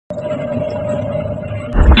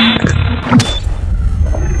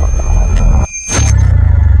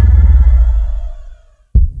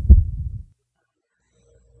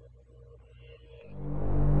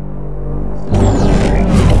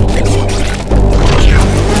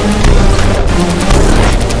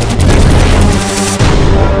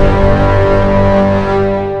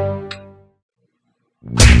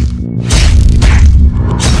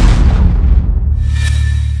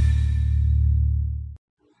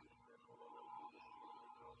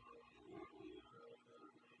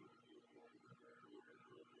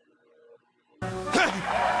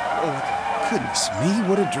Goodness me,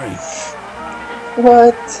 what a dream.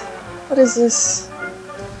 What? What is this?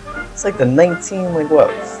 It's like the 19, like what?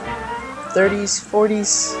 30s,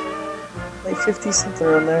 40s, late 50s, something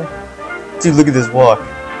around there. Dude, look at this walk.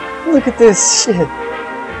 Look at this shit.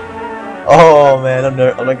 Oh man, I'm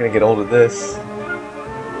not gonna get old of this.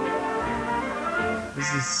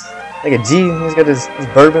 This is like a G. He's got his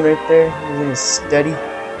bourbon right there. He's in his steady.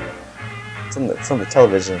 It's on the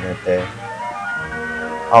television right there.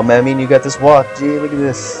 Oh man, I mean, you got this walk, G. Look at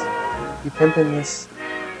this. You pimping this.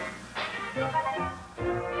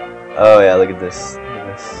 Oh yeah, look at this. Look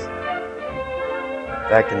at this.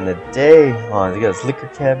 Back in the day, oh, he got his liquor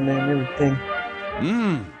cabinet and everything.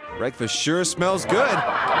 Mmm, breakfast sure smells good.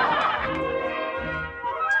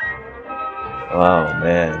 Oh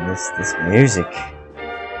man, this music.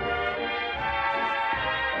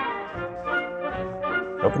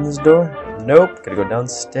 Open this door? Nope. Gotta go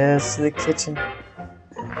downstairs to the kitchen.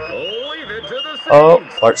 Oh,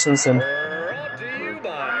 Bart Simpson. Brought to you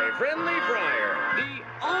by Friendly Fryer, the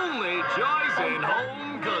only choice in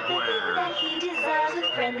home cookware. He deserves a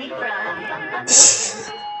friendly fry.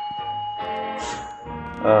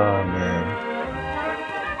 Oh man.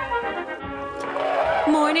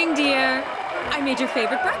 Morning, dear. I made your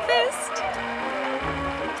favorite breakfast.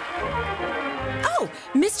 Oh,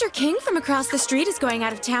 Mr. King from across the street is going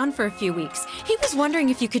out of town for a few weeks. He was wondering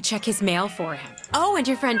if you could check his mail for him. Oh, and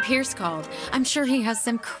your friend Pierce called. I'm sure he has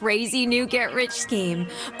some crazy new get-rich scheme.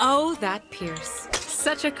 Oh, that Pierce.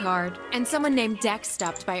 Such a card. And someone named Dex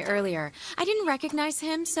stopped by earlier. I didn't recognize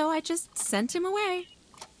him, so I just sent him away.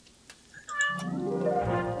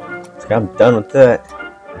 I'm done with that.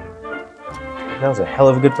 That was a hell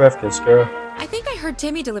of a good breakfast, girl. I think I heard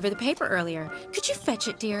Timmy deliver the paper earlier. Could you fetch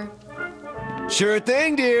it, dear? Sure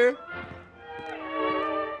thing, dear.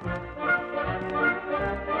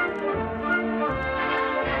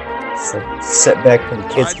 It's like setback when the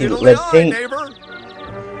kids eat lead paint. Neighbor.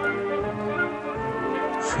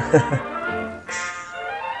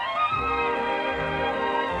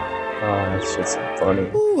 Oh, that's just funny.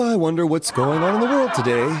 Ooh, I wonder what's going on in the world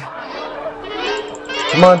today.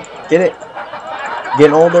 Come on, get it.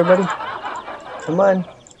 Getting old there, buddy? Come on.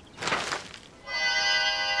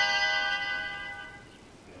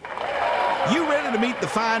 You ready to meet the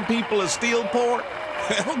fine people of Steelport?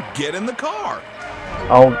 Well, get in the car.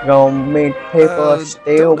 I'm gonna meet people at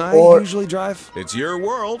Don't I Steelport. usually drive? It's your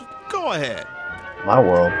world. Go ahead. My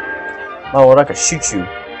world. My world, I could shoot you.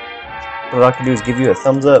 What I can do is give you a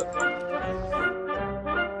thumbs up.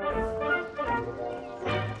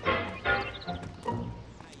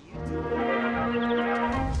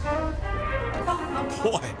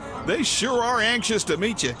 Boy, they sure are anxious to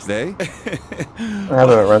meet you. They? How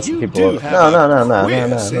about I run some people over?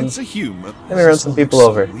 No. Sense of humor. Let me run some people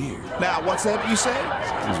over. Now, what's that you said?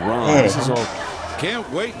 He's wrong. Hey. This is all. Can't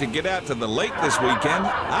wait to get out to the lake this weekend.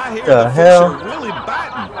 I hear The the hell? fish are really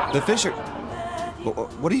biting. The fish are.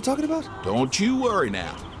 What are you talking about? Don't you worry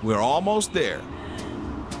now. We're almost there.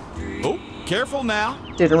 Oh, careful now.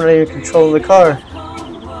 Dude, I'm not even controlling the car.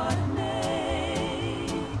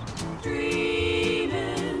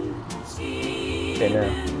 Okay,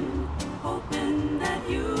 now.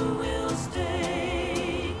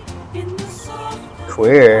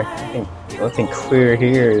 Queer? The only thing queer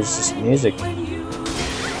here is just music.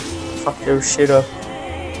 Fuck your shit up.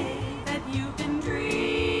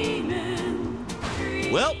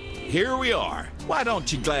 Well, here we are. Why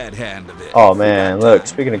don't you glad hand of it? Oh man, look,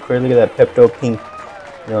 speaking of queer, look at that Pepto pink,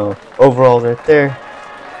 overalls right there.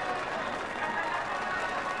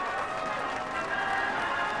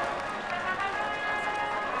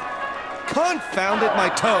 Confound it, my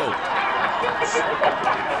toe.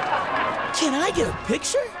 Can I get a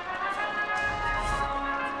picture?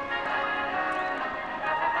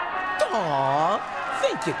 Aw,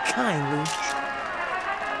 thank you kindly.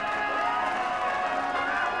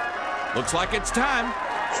 Looks like it's time.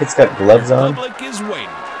 Kid's got gloves on. Public is waiting.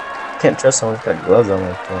 Can't trust someone who's got gloves on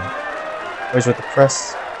like that. Where's with the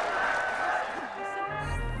press?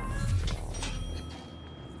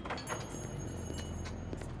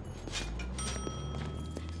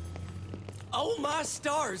 Oh my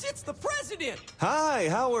stars, it's the president! Hi,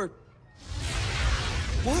 Howard.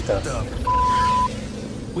 What the- the?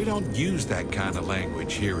 We don't use that kind of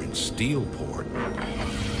language here in Steelport.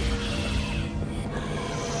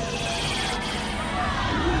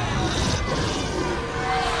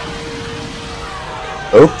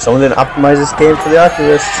 Oh, someone didn't optimize this game for the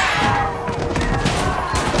Oculus.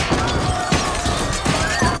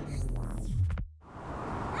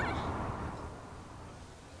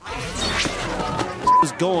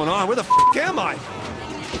 What's going on? Where the f am I?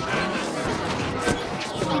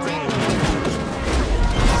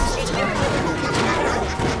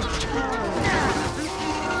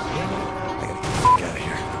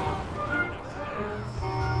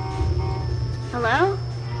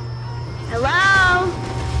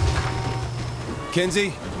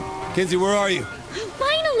 Kenzie? Kenzie, where are you?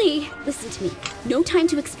 Finally! Listen to me. No time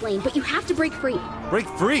to explain, but you have to break free. Break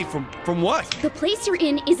free? From what? The place you're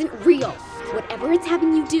in isn't real. Whatever it's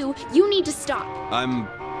having you do, you need to stop. I'm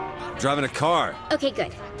driving a car. Okay,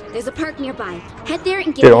 good. There's a park nearby. Head there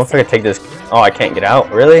and get Dude, I wonder if I can take this. Oh, I can't get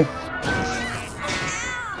out. Really?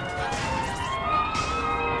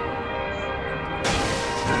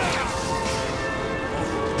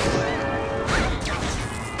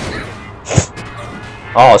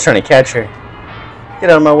 Oh, I was trying to catch her. Get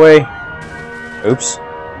out of my way. Oops.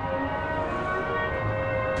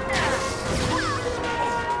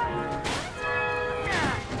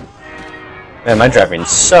 Man, my driving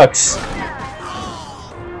sucks.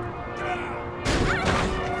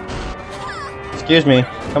 Excuse me,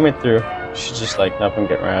 coming through. She's just like, nope, I'm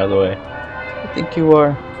getting right out of the way. I think you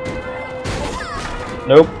are.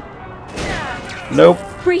 Nope. Nope.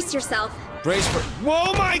 Brace yourself. Brace for.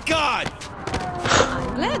 Whoa, my God!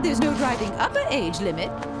 I'm glad there's no driving up an age limit.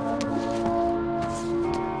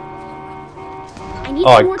 I need Oh,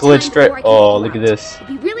 I some more time glitched before I right. can Oh, get look you at out. this. It'd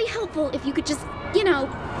be really helpful if you could just, you know,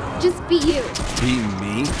 just be you. Be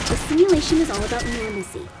me? The simulation is all about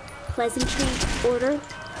normalcy, pleasantry, order,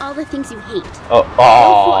 all the things you hate. Oh, Go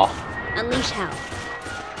oh. forth. Unleash hell.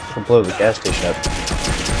 I can blow the gas station up.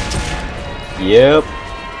 Yep.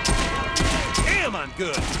 Damn, I'm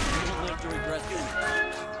good.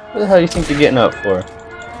 What the hell do you think you're getting up for?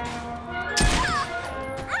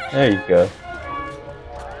 There you go.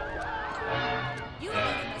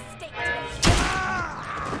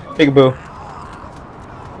 Peekaboo.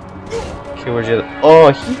 Okay, where's your...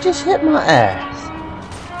 Oh, he just hit my ass.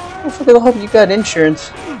 I fucking hope you got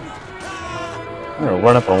insurance. I'm gonna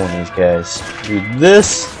run up on one of these guys. Do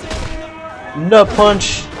this. Nut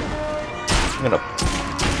punch. I'm gonna...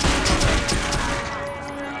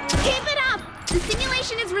 Keep it up! The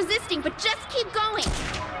simulation is resisting, but just keep going.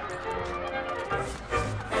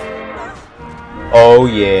 Oh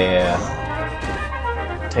yeah.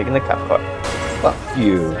 Taking the cop car. Fuck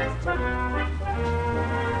you.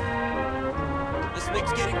 This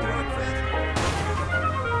makes getting to work fast.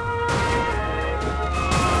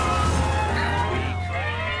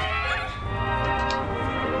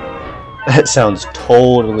 That sounds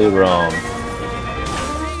totally wrong.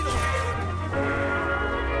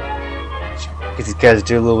 Get these guys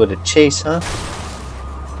do a little bit of chase, huh?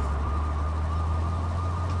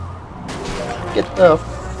 Get the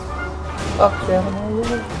fuck out of my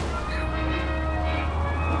way.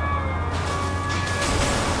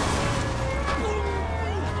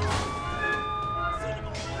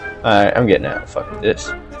 Alright, I'm getting out. Fuck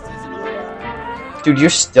this. Dude, you're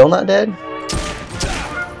still not dead?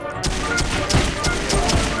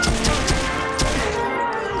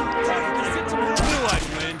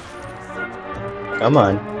 Come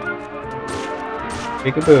on.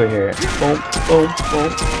 Peekaboo here. Boom, boom,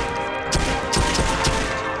 boom.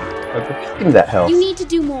 Okay, give me that health. You need to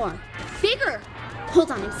do more. Bigger!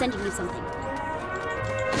 Hold on, I'm sending you something.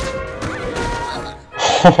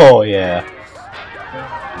 Oh, yeah.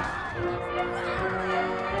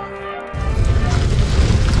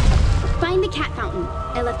 Find the cat fountain.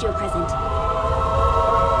 I left you a present.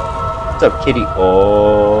 What's up, kitty?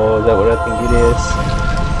 Oh, is that what I think it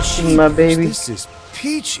is? My baby. This is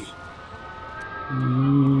peachy.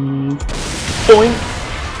 Boing.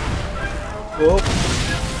 Whoa.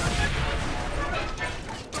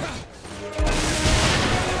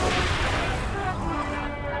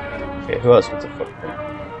 Okay, who else wants a footprint?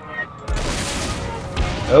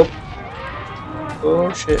 Nope.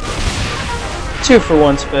 Oh shit. 2 for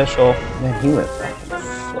 1 special. Man, he went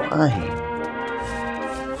fucking flying.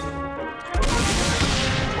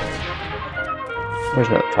 Where's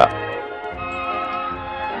my top?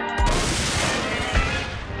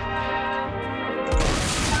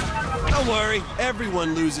 Don't worry,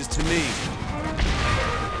 everyone loses to me.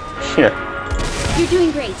 Yeah. You're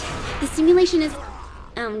doing great. The simulation is...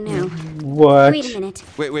 Oh no. What? Wait a minute.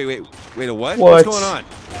 Wait, a what? What? What's going on?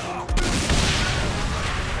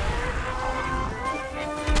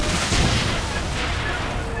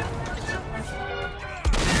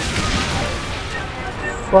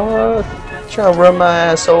 What? Trying to run my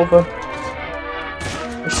ass over?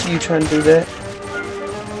 I see you trying to do that.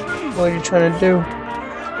 What are you trying to do?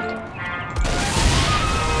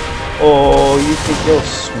 Oh, you think you're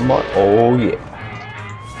smart? Oh yeah.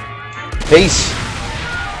 Peace.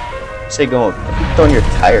 Say going, throwing your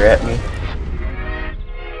tire at me.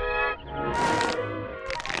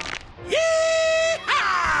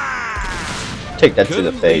 Take that to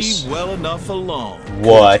the face. Leave well enough alone.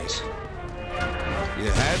 What? You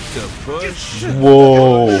had to push.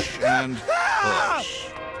 Whoa. And push.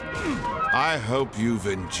 I hope you've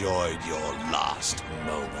enjoyed your last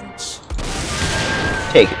moments.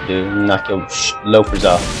 Take it, dude. Knock your loafers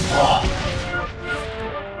off. Oh.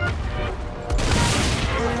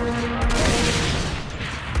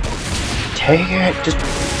 Take it. Just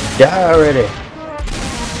die already.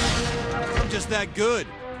 I'm just that good.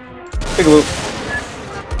 Take a loop.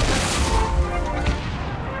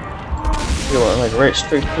 You went like right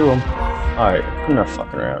straight through him. Alright, I'm not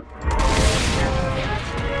fucking around.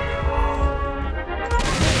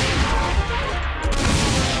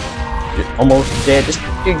 You're almost dead.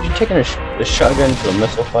 Dude, you're taking a shotgun to a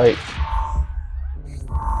missile fight.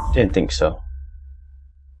 Didn't think so.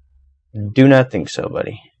 Do not think so,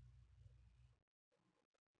 buddy.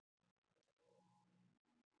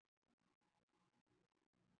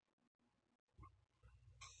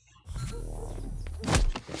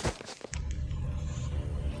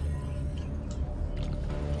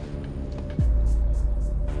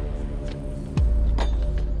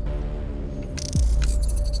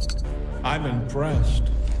 I'm impressed.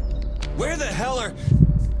 Where the hell are...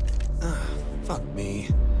 fuck me.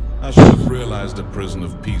 I should have realized a prison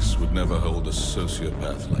of peace would never hold a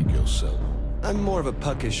sociopath like yourself. I'm more of a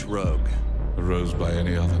puckish rogue. A rose by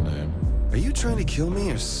any other name. Are you trying to kill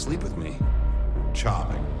me or sleep with me?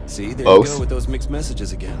 Charming. See, there Both. you go with those mixed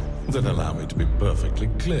messages again. Then allow me to be perfectly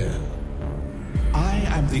clear. I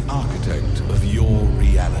am the architect of your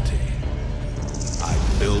reality.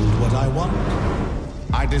 I build what I want.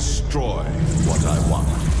 I destroy what I want.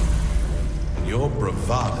 And your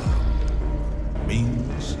bravado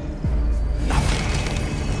means nothing.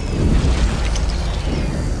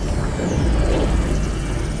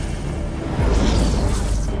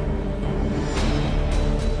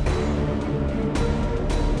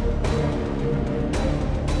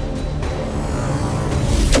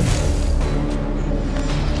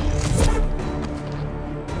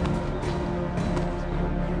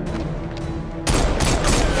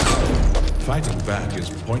 Fighting back is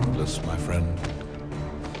pointless, my friend.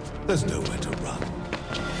 There's nowhere to run.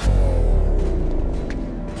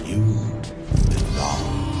 You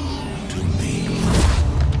belong to me.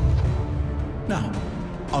 Now,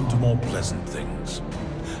 on to more pleasant things.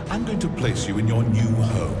 I'm going to place you in your new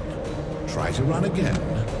home. Try to run again,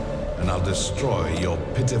 and I'll destroy your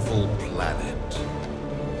pitiful planet.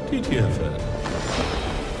 Did you ever?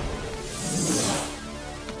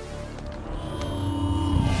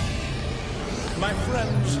 My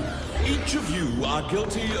friends, each of you are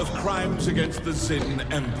guilty of crimes against the Zin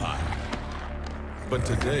Empire. But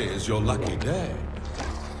today is your lucky day.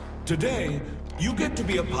 Today, you get to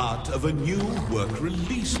be a part of a new work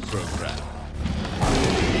release program.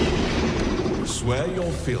 Swear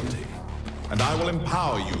your fealty, and I will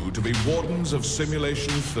empower you to be wardens of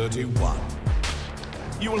Simulation 31.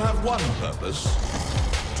 You will have one purpose: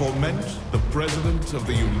 torment the President of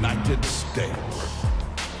the United States.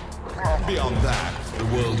 Beyond that, the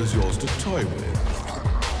world is yours to toy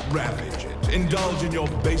with. Ravage it. Indulge in your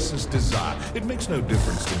basest desire. It makes no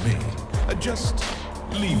difference to me. Just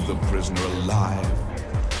leave the prisoner alive.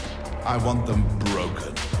 I want them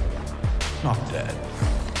broken, not dead.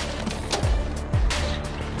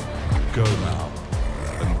 Go now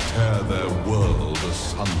and tear their world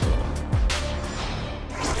asunder.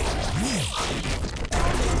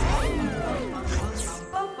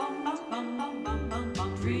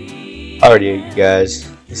 Alrighty, you guys,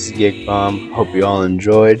 this is Gig Bomb. Hope you all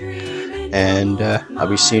enjoyed, and I'll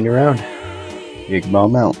be seeing you around. Gig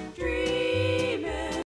Bomb out.